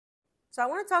So I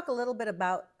want to talk a little bit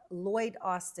about Lloyd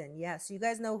Austin. Yes, you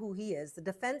guys know who he is. The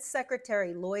Defense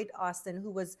Secretary Lloyd Austin, who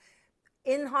was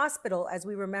in hospital, as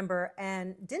we remember,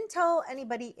 and didn't tell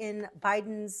anybody in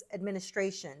Biden's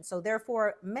administration. So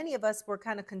therefore, many of us were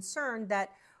kind of concerned that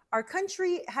our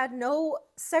country had no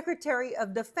Secretary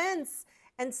of Defense,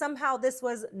 and somehow this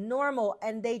was normal,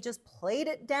 and they just played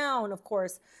it down. Of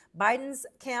course, Biden's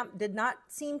camp did not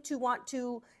seem to want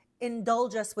to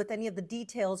indulge us with any of the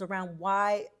details around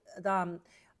why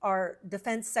our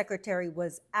defense secretary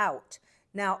was out.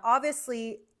 Now,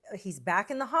 obviously, he's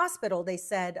back in the hospital, they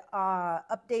said,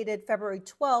 updated February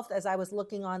 12th, as I was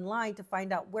looking online to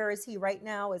find out where is he right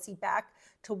now. Is he back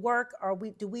to work?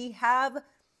 Do we have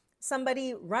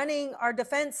somebody running our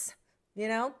defense,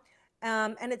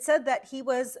 and it said that he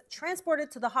was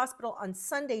transported to the hospital on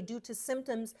Sunday due to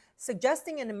symptoms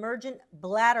suggesting an emergent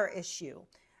bladder issue,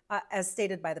 as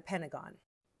stated by the Pentagon.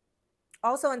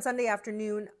 Also on Sunday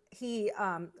afternoon,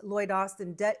 Lloyd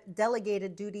Austin,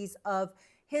 delegated duties of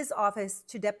his office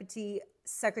to Deputy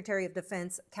Secretary of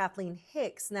Defense Kathleen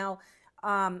Hicks. Now,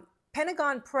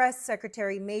 Pentagon Press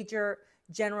Secretary Major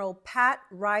General Pat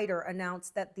Ryder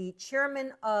announced that the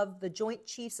chairman of the Joint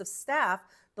Chiefs of Staff,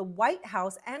 the White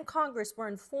House, and Congress were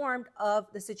informed of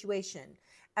the situation.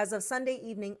 As of Sunday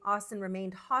evening, Austin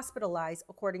remained hospitalized,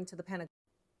 according to the Pentagon.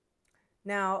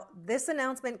 Now, this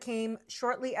announcement came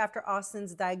shortly after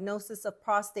Austin's diagnosis of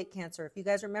prostate cancer. If you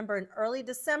guys remember, in early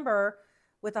December,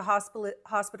 with a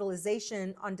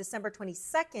hospitalization on December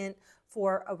 22nd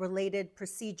for a related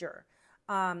procedure.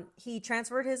 He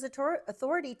transferred his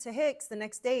authority to Hicks the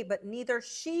next day, but neither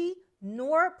she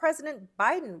nor President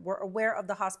Biden were aware of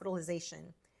the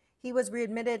hospitalization. He was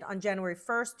readmitted on January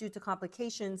 1st due to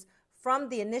complications from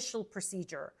the initial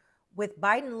procedure, with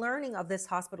Biden learning of this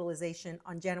hospitalization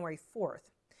on January 4th.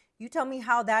 You tell me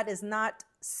how that is not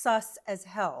sus as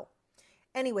hell.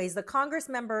 Anyways, the Congress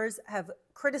members have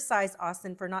criticized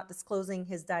Austin for not disclosing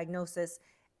his diagnosis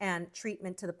and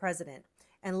treatment to the president,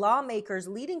 and lawmakers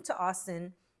leading to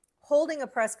Austin holding a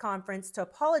press conference to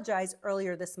apologize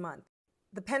earlier this month.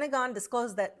 The Pentagon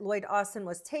disclosed that Lloyd Austin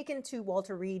was taken to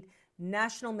Walter Reed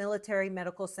National Military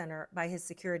Medical Center by his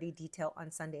security detail on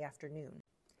Sunday afternoon.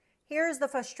 Here's the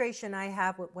frustration I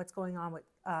have with what's going on with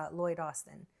Lloyd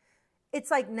Austin.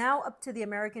 It's like now up to the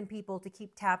American people to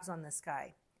keep tabs on this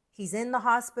guy. He's in the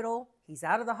hospital, he's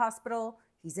out of the hospital,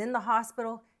 he's in the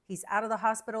hospital, he's out of the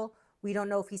hospital. We don't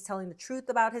know if he's telling the truth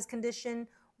about his condition.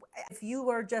 If you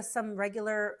were just some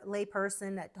regular lay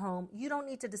person at home, you don't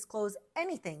need to disclose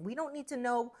anything. We don't need to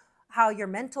know how your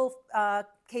mental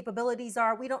capabilities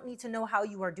are. We don't need to know how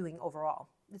you are doing overall.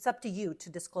 It's up to you to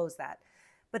disclose that.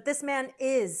 But this man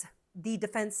is the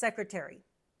defense secretary.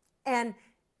 And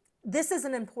this is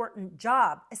an important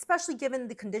job, especially given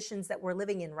the conditions that we're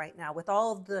living in right now with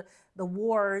all of the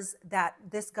wars that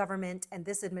this government and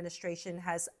this administration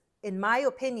has, in my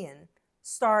opinion,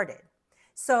 started.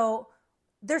 So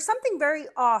there's something very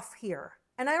off here.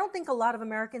 And I don't think a lot of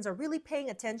Americans are really paying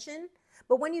attention.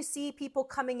 But when you see people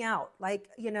coming out, like,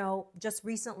 just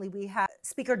recently we had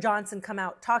Speaker Johnson come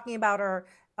out talking about our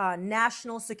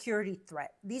national security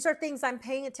threat. These are things I'm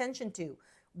paying attention to.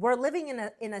 We're living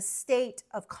in a state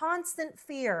of constant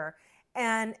fear.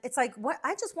 And it's like, what?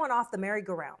 I just want off the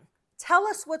merry-go-round. Tell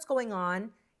us what's going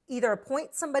on. Either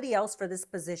appoint somebody else for this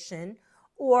position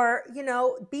or,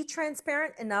 be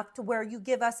transparent enough to where you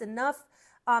give us enough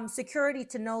security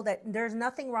to know that there's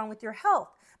nothing wrong with your health.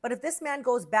 But if this man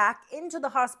goes back into the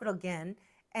hospital again,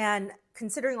 and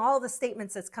considering all the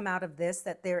statements that's come out of this,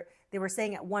 that they were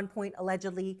saying at one point,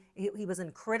 allegedly, he was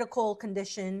in critical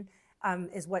condition,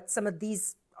 is what some of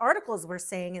these articles were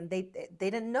saying, and they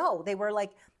didn't know. They were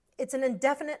like, it's an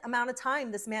indefinite amount of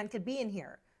time this man could be in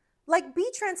here. Like, be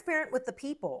transparent with the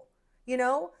people.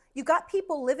 You got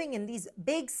people living in these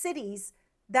big cities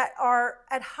that are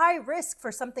at high risk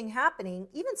for something happening.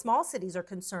 Even small cities are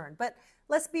concerned. But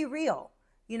let's be real.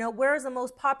 Where is the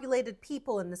most populated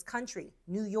people in this country?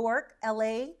 New York,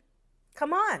 LA?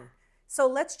 Come on. So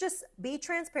let's just be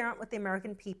transparent with the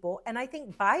American people. And I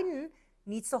think Biden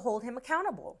needs to hold him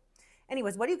accountable.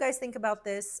 Anyways, what do you guys think about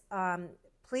this?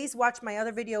 Please watch my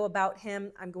other video about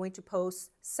him. I'm going to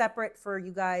post separate for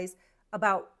you guys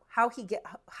about how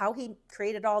he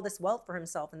created all this wealth for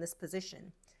himself in this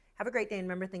position. Have a great day, and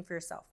remember, think for yourself.